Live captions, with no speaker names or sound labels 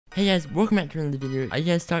Hey guys, welcome back to another video. Are you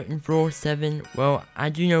guys stuck in floor 7? Well, I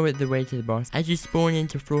do know the way to the boss. As you spawn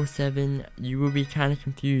into floor 7, you will be kind of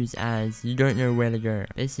confused as you don't know where to go.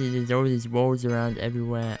 Basically, there's all these walls around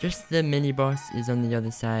everywhere. Just the mini boss is on the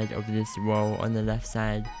other side of this wall on the left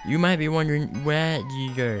side. You might be wondering, where do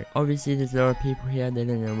you go? Obviously, there's a lot of people here, they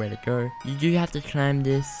don't know where to go. You do have to climb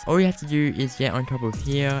this. All you have to do is get on top of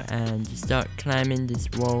here and you start climbing this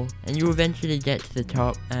wall. And you eventually get to the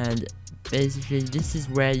top, and basically this is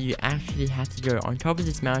where you actually have to go. On top of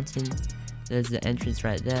this mountain, there's the entrance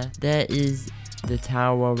right there. There is the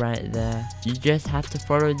tower right there. You just have to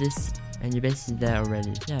follow this and you're basically there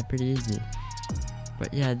already. Yeah, pretty easy.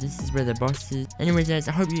 But yeah, this is where the boss is. Anyways guys,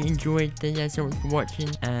 I hope you enjoyed. Thank you guys so much for watching,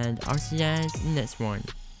 and I'll see you guys in the next one.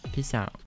 Peace out.